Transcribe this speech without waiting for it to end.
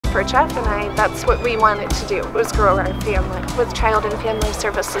for Jeff and I, that's what we wanted to do, was grow our family. With Child and Family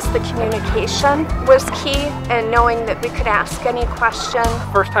Services, the communication was key, and knowing that we could ask any question.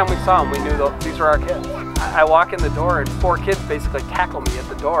 First time we saw them, we knew these were our kids. I walk in the door and 4 kids basically tackle me at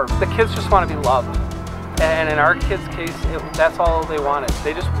the door. The kids just want to be loved. And in our kids' case, that's all they wanted.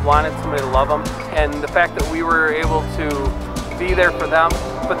 They just wanted somebody to love them. And the fact that we were able to be there for them,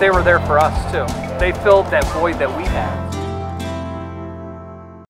 but they were there for us too. They filled that void that we had.